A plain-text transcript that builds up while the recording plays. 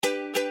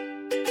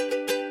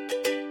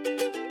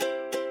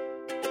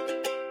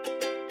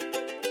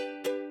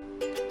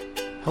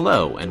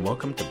Hello, and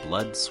welcome to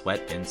Blood,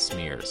 Sweat, and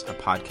Smears, a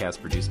podcast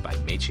produced by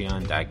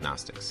Machion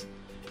Diagnostics.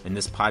 In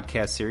this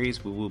podcast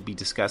series, we will be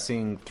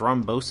discussing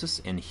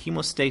thrombosis and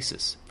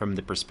hemostasis from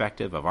the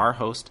perspective of our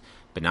host,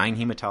 benign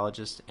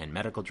hematologist and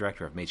medical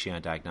director of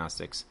Machion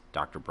Diagnostics,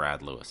 Dr.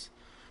 Brad Lewis.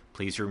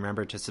 Please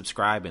remember to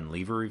subscribe and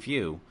leave a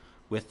review.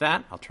 With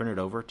that, I'll turn it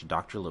over to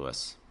Dr.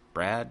 Lewis.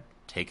 Brad,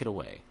 take it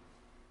away.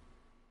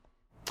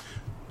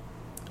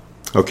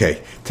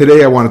 Okay,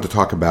 today I wanted to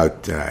talk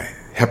about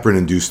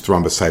heparin-induced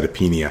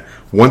thrombocytopenia.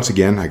 Once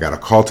again, I got a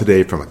call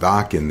today from a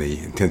doc in the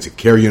intensive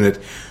care unit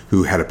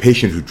who had a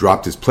patient who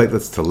dropped his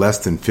platelets to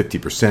less than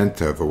 50%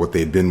 of what they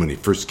had been when he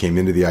first came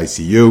into the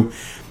ICU.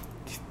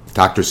 The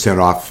doctor sent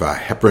off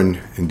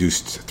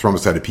heparin-induced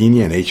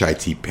thrombocytopenia, an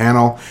HIT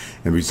panel,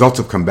 and results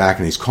have come back,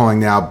 and he's calling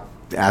now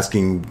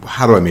asking,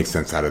 how do I make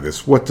sense out of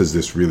this? What does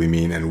this really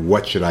mean, and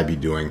what should I be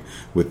doing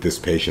with this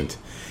patient?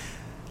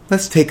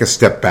 Let's take a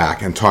step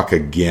back and talk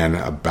again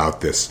about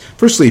this.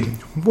 Firstly,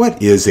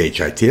 what is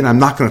HIT? And I'm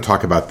not going to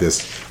talk about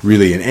this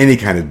really in any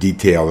kind of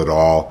detail at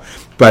all,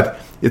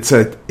 but it's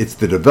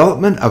the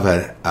development of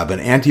an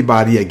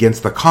antibody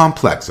against the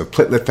complex of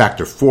platelet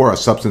factor 4, a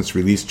substance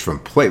released from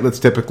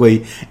platelets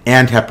typically,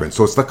 and heparin.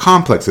 So it's the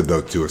complex of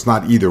those two. It's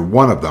not either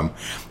one of them.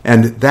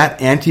 And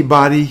that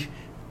antibody,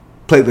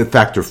 platelet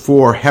factor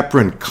 4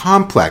 heparin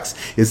complex,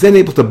 is then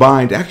able to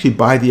bind, actually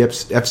by the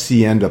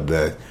Fc end of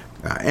the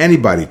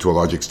antibody to a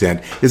large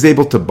extent, is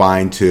able to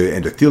bind to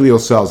endothelial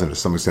cells and to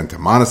some extent to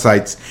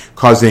monocytes,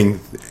 causing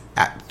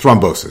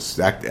thrombosis,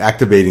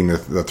 activating the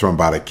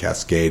thrombotic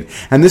cascade.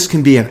 And this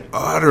can be an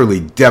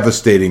utterly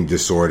devastating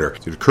disorder.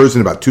 It occurs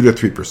in about 2 to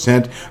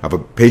 3%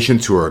 of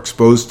patients who are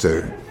exposed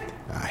to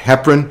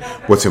heparin.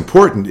 What's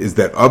important is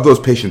that of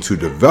those patients who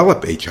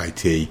develop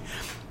HIT,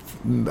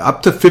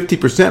 up to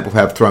 50% will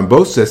have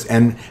thrombosis,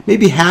 and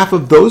maybe half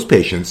of those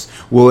patients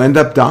will end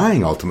up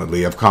dying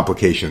ultimately of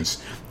complications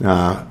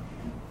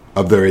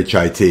of their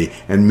HIT,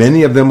 and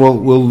many of them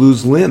will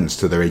lose limbs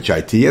to their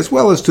HIT as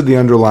well as to the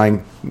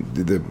underlying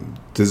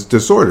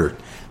disorder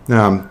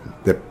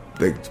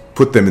that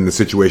put them in the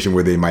situation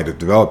where they might have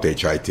developed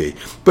HIT.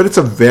 But it's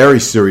a very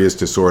serious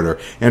disorder,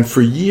 and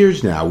for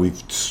years now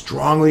we've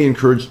strongly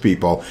encouraged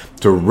people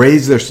to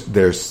raise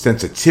their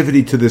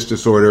sensitivity to this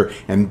disorder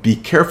and be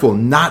careful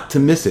not to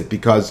miss it,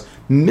 because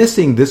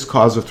missing this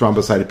cause of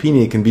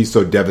thrombocytopenia can be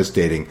so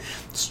devastating.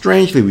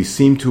 Strangely, we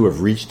seem to have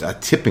reached a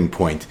tipping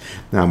point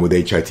with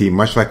HIT,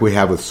 much like we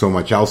have with so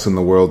much else in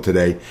the world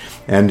today.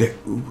 And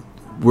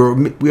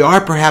we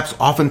are perhaps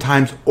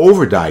oftentimes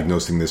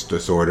overdiagnosing this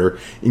disorder,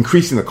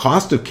 increasing the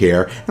cost of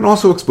care, and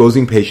also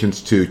exposing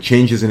patients to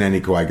changes in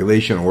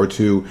anticoagulation or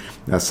to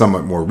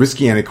somewhat more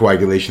risky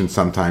anticoagulation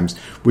sometimes,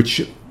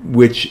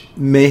 which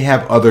may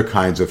have other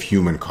kinds of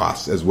human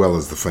costs as well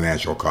as the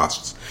financial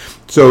costs.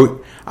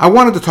 So I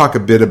wanted to talk a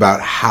bit about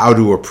how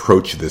to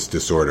approach this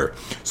disorder.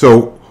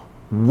 So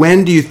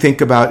when do you think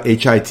about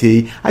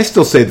HIT? I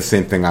still say the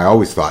same thing I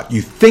always thought.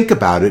 You think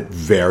about it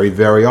very,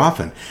 very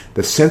often.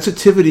 The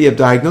sensitivity of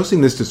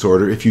diagnosing this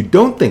disorder, if you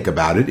don't think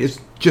about it,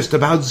 is just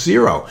about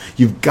zero.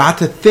 You've got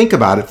to think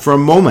about it for a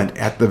moment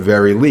at the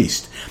very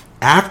least.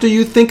 After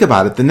you think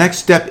about it, the next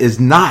step is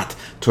not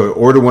to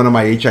order one of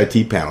my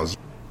HIT panels.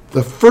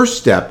 The first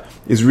step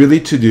is really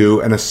to do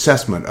an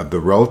assessment of the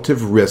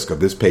relative risk of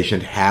this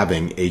patient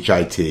having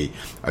HIT.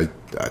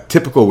 A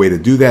typical way to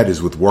do that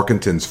is with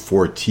Workington's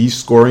 4T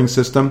scoring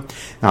system.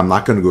 Now, I'm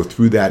not going to go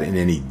through that in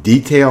any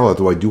detail,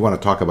 although I do want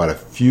to talk about a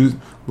few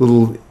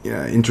little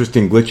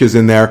interesting glitches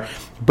in there.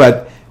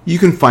 But you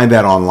can find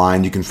that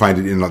online. You can find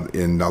it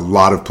in a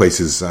lot of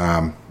places.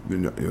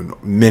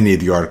 Many of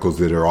the articles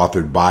that are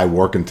authored by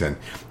Workington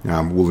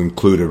will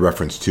include a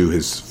reference to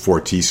his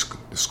 4T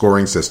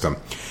scoring system.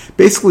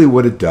 Basically,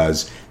 what it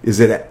does is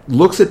it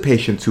looks at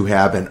patients who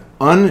have an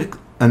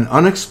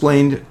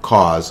unexplained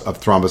cause of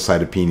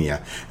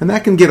thrombocytopenia. And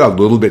that can get a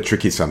little bit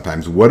tricky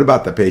sometimes. What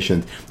about the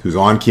patient who's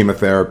on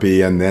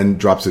chemotherapy and then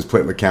drops his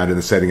platelet count in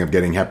the setting of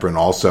getting heparin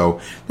also?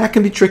 That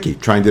can be tricky,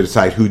 trying to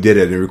decide who did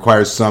it. It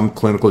requires some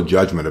clinical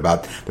judgment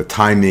about the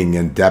timing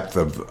and depth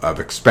of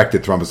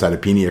expected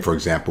thrombocytopenia, for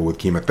example, with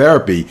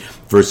chemotherapy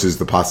versus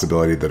the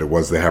possibility that it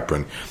was the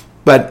heparin.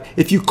 But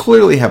if you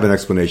clearly have an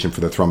explanation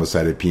for the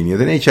thrombocytopenia,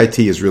 then HIT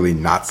is really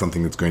not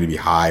something that's going to be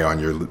high on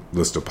your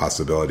list of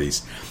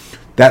possibilities.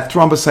 That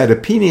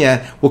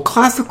thrombocytopenia will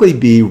classically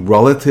be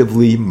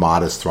relatively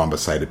modest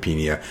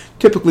thrombocytopenia,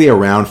 typically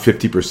around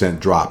 50%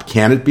 drop.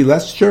 Can it be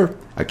less? Sure.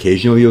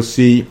 Occasionally you'll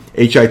see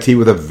HIT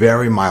with a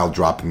very mild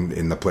drop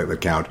in the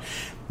platelet count.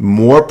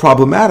 More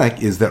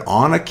problematic is that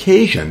on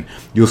occasion,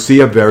 you'll see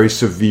a very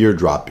severe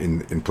drop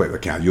in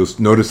platelet count. You'll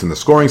notice in the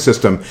scoring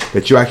system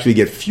that you actually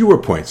get fewer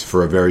points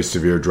for a very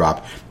severe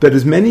drop, but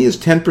as many as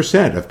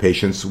 10% of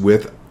patients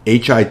with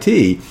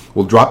HIT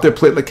will drop their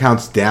platelet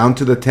counts down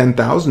to the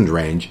 10,000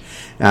 range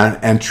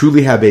and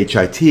truly have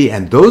HIT,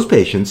 and those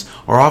patients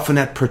are often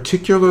at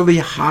particularly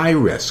high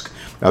risk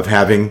of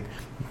having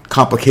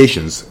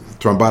complications,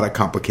 thrombotic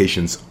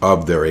complications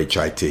of their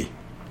HIT.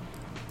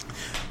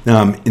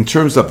 In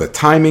terms of the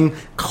timing,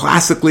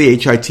 classically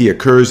HIT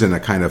occurs in a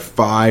kind of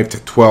 5 to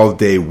 12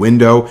 day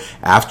window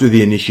after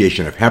the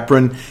initiation of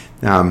heparin.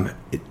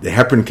 The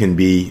heparin can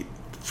be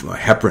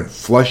heparin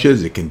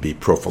flushes, it can be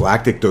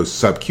prophylactic dose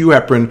sub-Q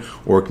heparin,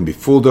 or it can be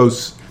full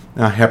dose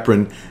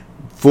heparin.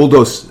 Full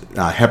dose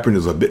heparin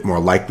is a bit more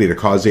likely to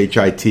cause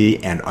HIT,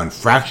 and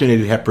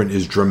unfractionated heparin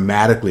is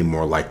dramatically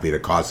more likely to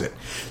cause it.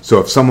 So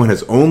if someone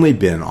has only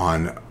been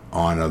on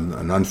a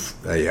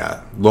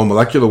low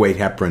molecular weight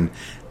heparin,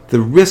 the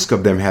risk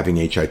of them having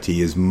HIT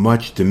is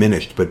much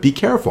diminished. But be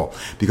careful,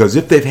 because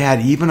if they've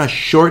had even a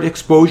short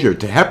exposure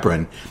to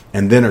heparin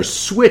and then are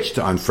switched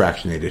to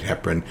unfractionated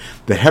heparin,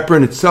 the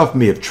heparin itself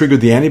may have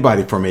triggered the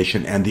antibody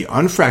formation, and the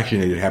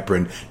unfractionated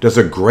heparin does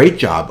a great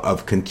job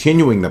of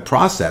continuing the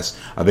process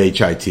of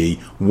HIT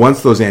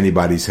once those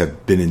antibodies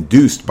have been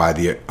induced by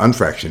the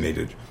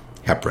unfractionated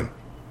heparin.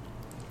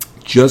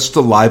 Just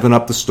to liven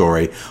up the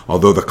story,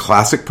 although the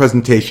classic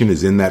presentation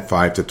is in that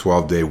 5 to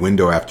 12 day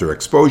window after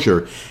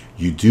exposure,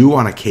 you do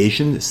on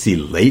occasion see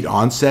late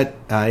onset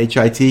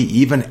HIT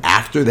even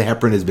after the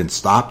heparin has been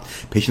stopped.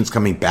 Patients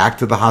coming back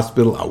to the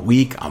hospital a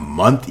week, a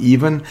month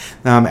even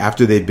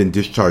after they've been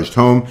discharged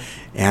home.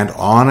 And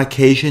on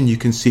occasion you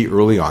can see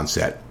early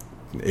onset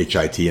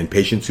HIT in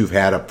patients who've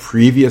had a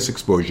previous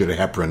exposure to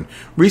heparin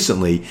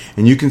recently,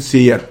 and you can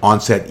see an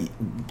onset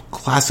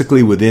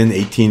classically within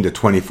 18 to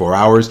 24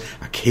 hours,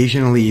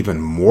 occasionally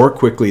even more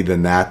quickly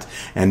than that,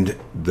 and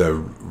the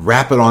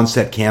rapid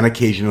onset can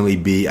occasionally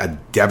be a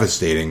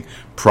devastating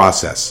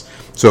process.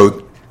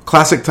 So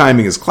classic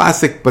timing is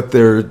classic, but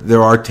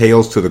there are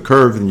tails to the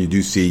curve, and you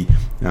do see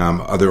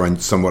other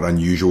somewhat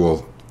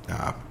unusual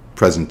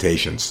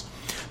presentations.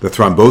 The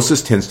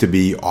thrombosis tends to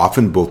be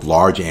often both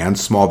large and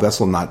small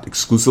vessel, not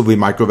exclusively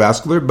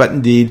microvascular, but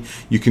indeed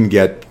you can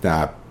get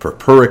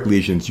purpuric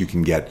lesions, you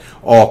can get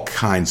all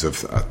kinds of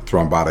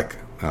thrombotic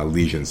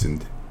lesions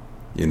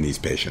in these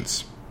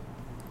patients.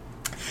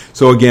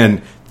 So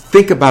again,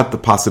 think about the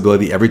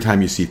possibility every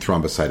time you see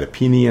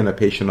thrombocytopenia in a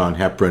patient on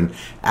heparin.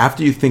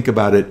 After you think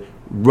about it,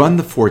 run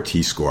the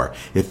 4T score.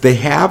 If they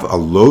have a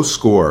low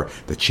score,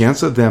 the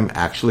chance of them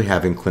actually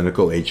having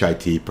clinical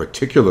HIT,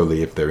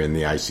 particularly if they're in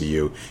the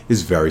ICU,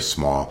 is very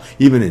small.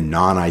 Even in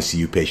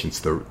non-ICU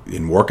patients,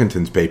 in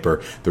Workington's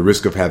paper, the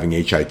risk of having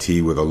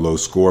HIT with a low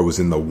score was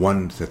in the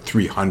 1 to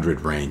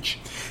 300 range.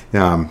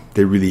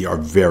 They really are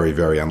very,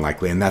 very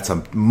unlikely, and that's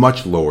a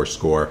much lower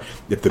score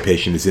if the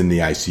patient is in the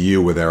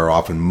ICU, where there are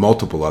often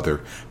multiple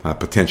other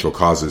potential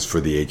causes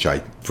for the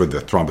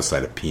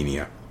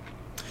thrombocytopenia.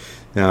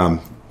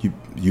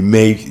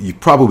 You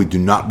probably do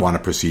not want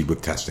to proceed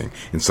with testing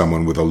in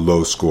someone with a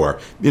low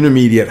score.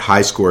 Intermediate,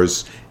 high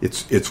scores,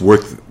 it's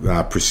worth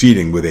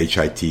proceeding with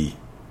HIT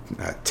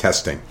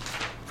testing.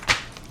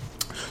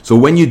 So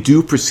when you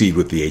do proceed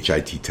with the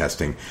HIT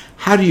testing,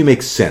 how do you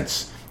make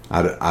sense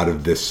out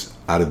of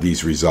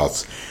these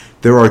results?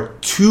 There are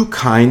two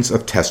kinds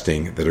of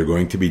testing that are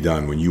going to be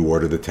done when you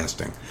order the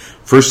testing.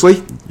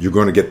 Firstly, you're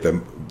going to get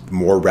the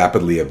more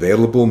rapidly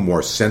available,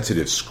 more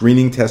sensitive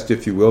screening test,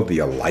 if you will, the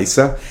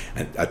ELISA,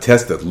 a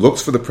test that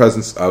looks for the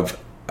presence of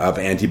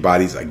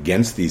antibodies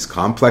against these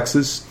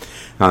complexes.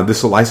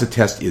 This ELISA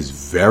test is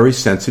very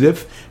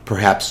sensitive,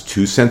 perhaps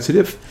too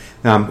sensitive.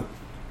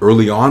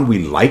 Early on, we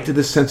liked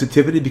this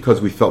sensitivity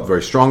because we felt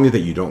very strongly that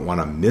you don't want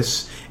to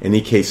miss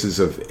any cases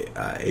of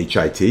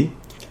HIT.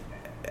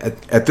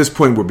 At this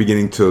point, we're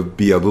beginning to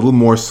be a little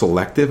more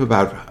selective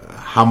about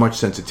how much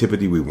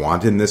sensitivity we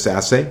want in this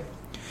assay.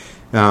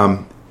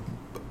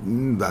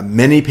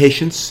 Many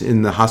patients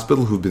in the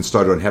hospital who've been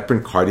started on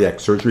heparin, cardiac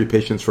surgery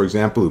patients, for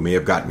example, who may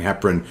have gotten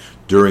heparin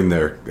during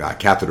their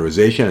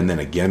catheterization and then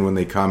again when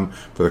they come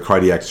for the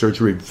cardiac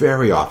surgery,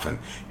 very often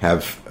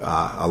have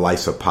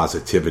ELISA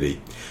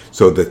positivity.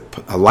 So the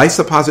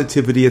ELISA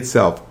positivity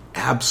itself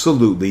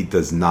absolutely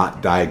does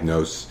not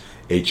diagnose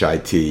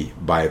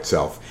HIT by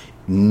itself.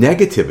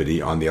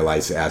 Negativity on the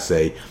ELISA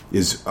assay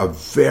is a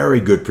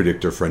very good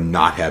predictor for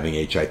not having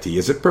HIT.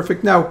 Is it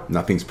perfect? No,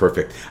 nothing's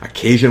perfect.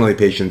 Occasionally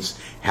patients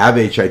have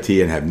HIT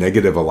and have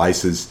negative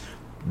ELISAs.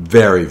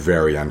 Very,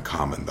 very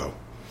uncommon though.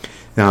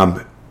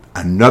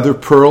 Another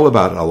pearl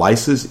about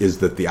ELISAs is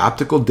that the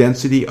optical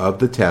density of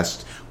the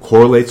test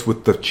correlates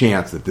with the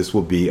chance that this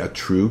will be a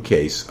true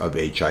case of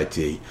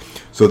HIT.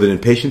 So that in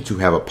patients who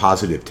have a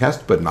positive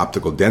test but an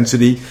optical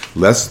density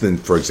less than,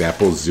 for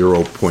example,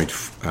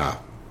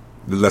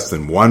 less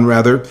than 1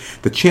 rather,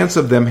 the chance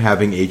of them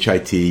having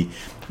HIT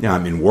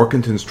in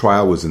Workington's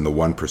trial was in the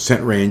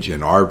 1% range.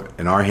 In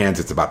our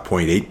hands, it's about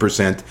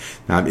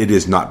 0.8%. It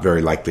is not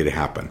very likely to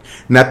happen.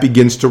 And that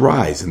begins to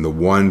rise in the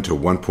 1 to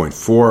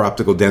 1.4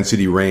 optical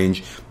density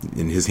range.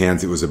 In his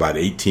hands, it was about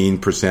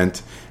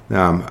 18%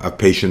 of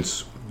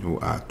patients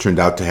turned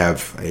out to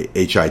have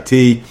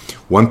HIT.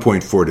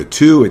 1.4 to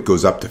 2, it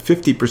goes up to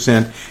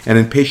 50%. And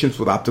in patients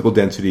with optical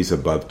densities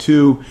above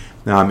 2,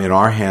 in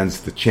our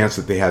hands, the chance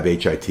that they have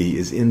HIT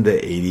is in the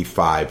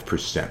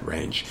 85%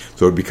 range.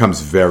 So it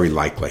becomes very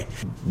likely.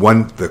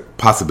 The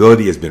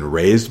possibility has been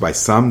raised by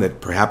some that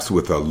perhaps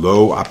with a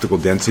low optical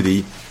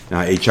density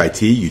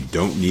HIT, you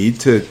don't need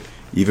to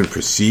even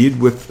proceed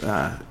with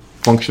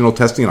functional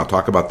testing, and I'll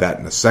talk about that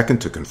in a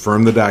second, to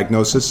confirm the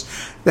diagnosis.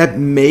 That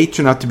may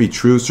turn out to be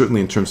true,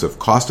 certainly in terms of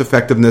cost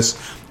effectiveness,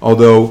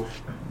 although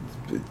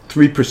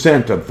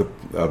 3%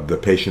 of the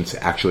patients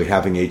actually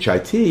having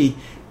HIT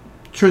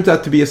turns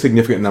out to be a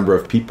significant number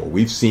of people.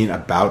 We've seen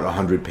about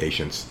 100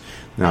 patients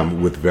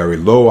with very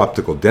low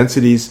optical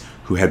densities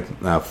who had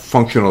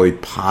functionally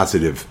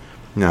positive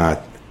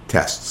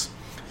tests.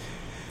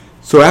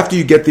 So after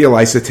you get the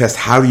ELISA test,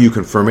 how do you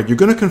confirm it? You're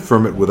going to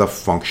confirm it with a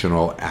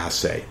functional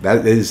assay.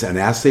 That is an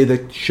assay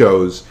that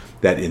shows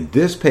that in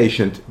this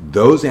patient,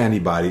 those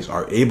antibodies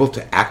are able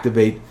to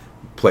activate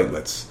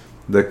platelets,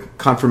 the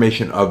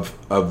confirmation of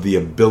the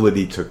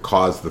ability to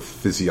cause the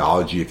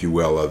physiology, if you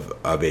will,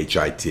 of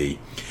HIT.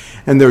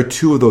 And there are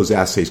two of those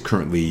assays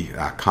currently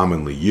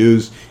commonly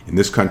used. In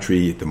this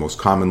country, the most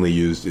commonly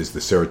used is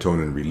the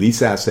serotonin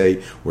release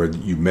assay, where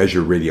you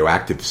measure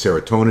radioactive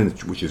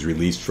serotonin, which is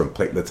released from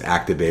platelets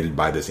activated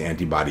by this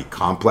antibody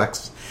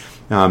complex.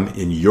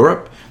 In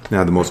Europe,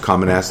 now the most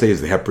common assay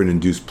is the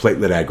heparin-induced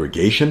platelet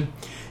aggregation.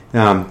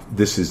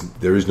 There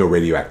is no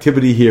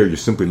radioactivity here. You're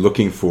simply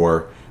looking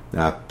for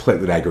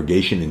platelet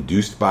aggregation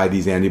induced by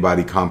these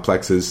antibody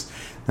complexes.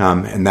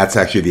 And that's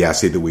actually the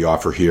assay that we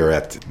offer here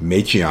at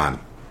Meiteon.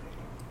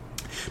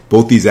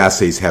 Both these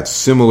assays have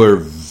similar,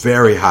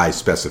 very high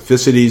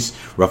specificities,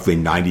 roughly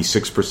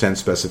 96%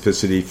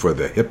 specificity for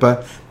the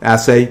HIPAA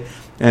assay,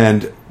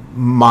 and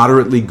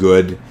moderately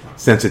good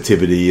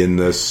sensitivity in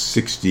the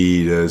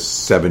 60 to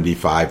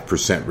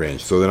 75%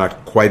 range. So they're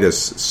not quite as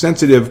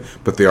sensitive,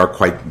 but they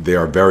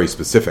are very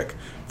specific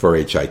for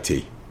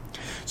HIT.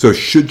 So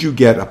should you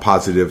get a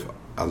positive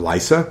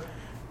ELISA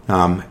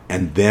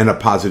and then a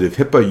positive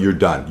HIPAA, you're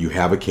done. You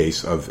have a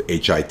case of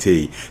HIT.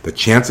 The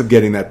chance of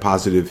getting that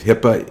positive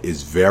HIPAA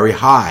is very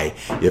high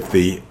if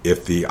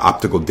the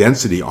optical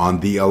density on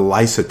the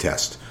ELISA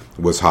test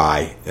was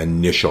high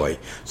initially.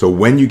 So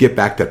when you get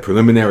back that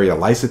preliminary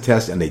ELISA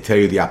test and they tell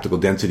you the optical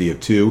density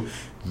of 2,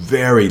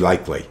 very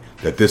likely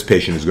that this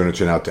patient is going to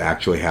turn out to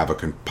actually have a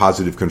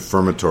positive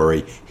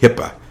confirmatory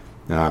HIPAA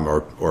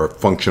or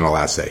functional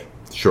assay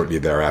shortly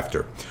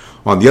thereafter.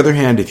 On the other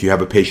hand, if you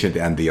have a patient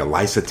and the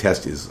ELISA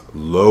test is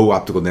low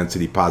optical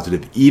density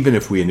positive, even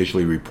if we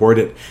initially report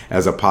it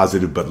as a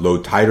positive but low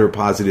titer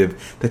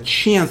positive, the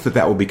chance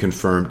that will be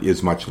confirmed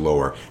is much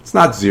lower. It's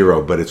not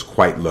zero, but it's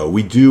quite low.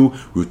 We do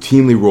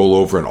routinely roll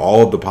over in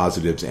all of the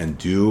positives and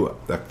do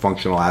a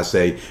functional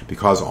assay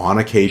because on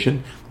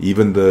occasion,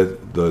 even the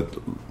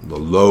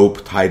low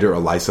titer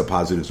ELISA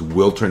positives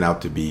will turn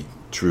out to be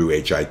true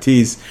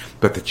HITs,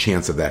 but the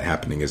chance of that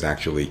happening is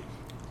actually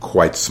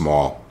quite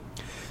small.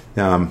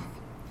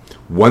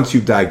 Once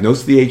you've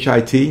diagnosed the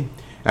HIT,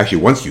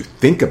 actually once you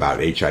think about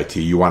HIT,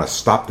 you want to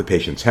stop the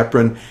patient's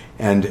heparin,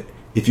 and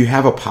if you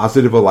have a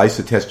positive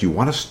ELISA test, you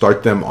want to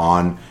start them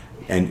on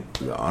an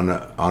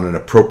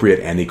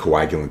appropriate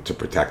anticoagulant to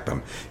protect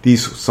them.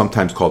 These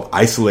sometimes called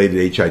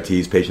isolated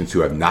HITs, patients who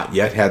have not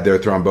yet had their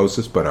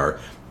thrombosis but are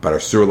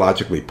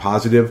serologically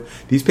positive.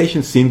 These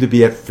patients seem to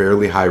be at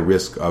fairly high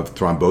risk of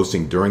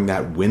thrombosing during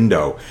that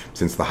window,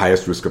 since the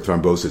highest risk of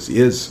thrombosis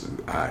is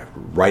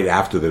right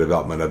after the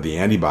development of the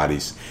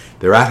antibodies.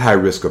 They're at high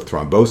risk of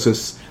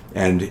thrombosis,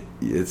 and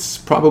it's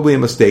probably a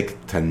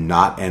mistake to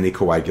not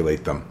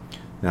anticoagulate them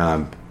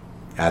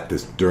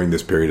during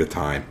this period of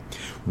time.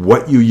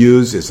 What you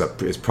use is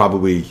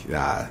probably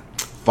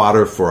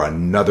fodder for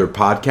another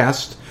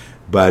podcast,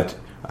 but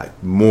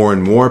more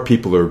and more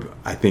people are,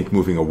 I think,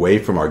 moving away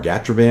from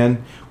argatroban,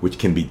 which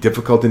can be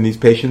difficult in these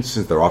patients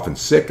since they're often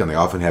sick and they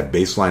often have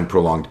baseline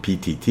prolonged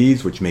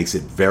PTTs, which makes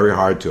it very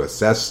hard to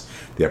assess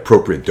the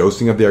appropriate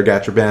dosing of the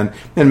argatroban.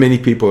 And many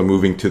people are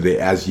moving to the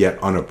as yet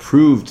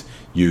unapproved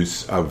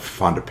use of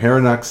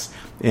fondaparinux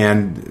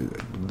and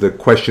the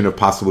question of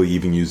possibly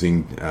even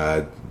using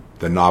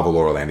the novel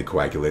oral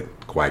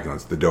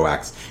anticoagulants, the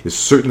DOACs, is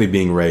certainly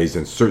being raised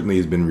and certainly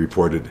has been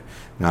reported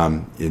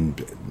in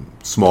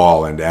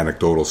small and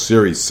anecdotal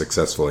series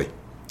successfully.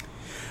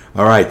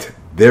 All right,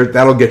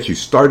 that'll get you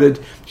started.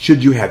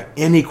 Should you have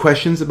any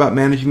questions about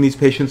managing these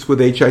patients with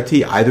HIT,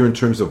 either in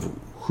terms of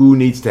who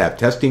needs to have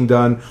testing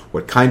done,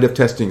 what kind of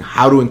testing,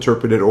 how to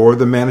interpret it, or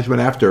the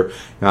management after,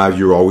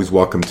 you're always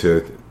welcome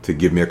to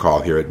give me a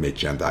call here at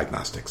Meiteon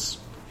Diagnostics.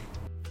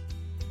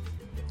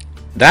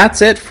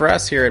 That's it for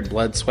us here at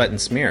Blood, Sweat,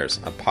 and Smears,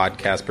 a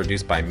podcast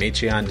produced by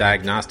Meiteon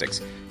Diagnostics,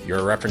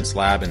 your reference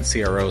lab and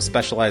CRO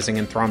specializing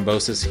in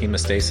thrombosis,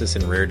 hemostasis,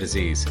 and rare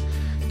disease.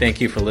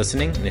 Thank you for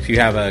listening, and if you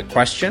have a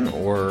question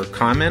or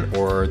comment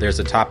or there's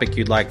a topic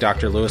you'd like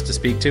Dr. Lewis to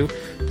speak to,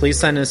 please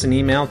send us an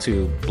email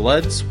to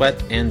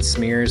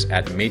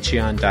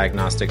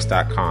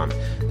bloodsweatandsmears@meiteondiagnostics.com.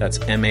 That's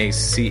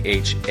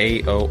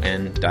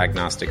MACHAON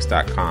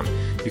diagnostics.com.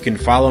 You can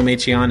follow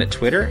Meiteon at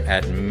Twitter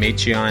at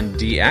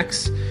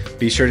MeiteonDX.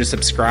 Be sure to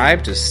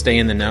subscribe to stay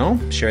in the know.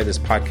 Share this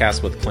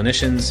podcast with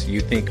clinicians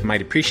you think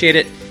might appreciate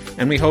it,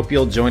 and we hope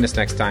you'll join us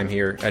next time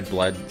here at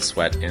Blood,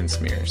 Sweat, and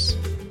Smears.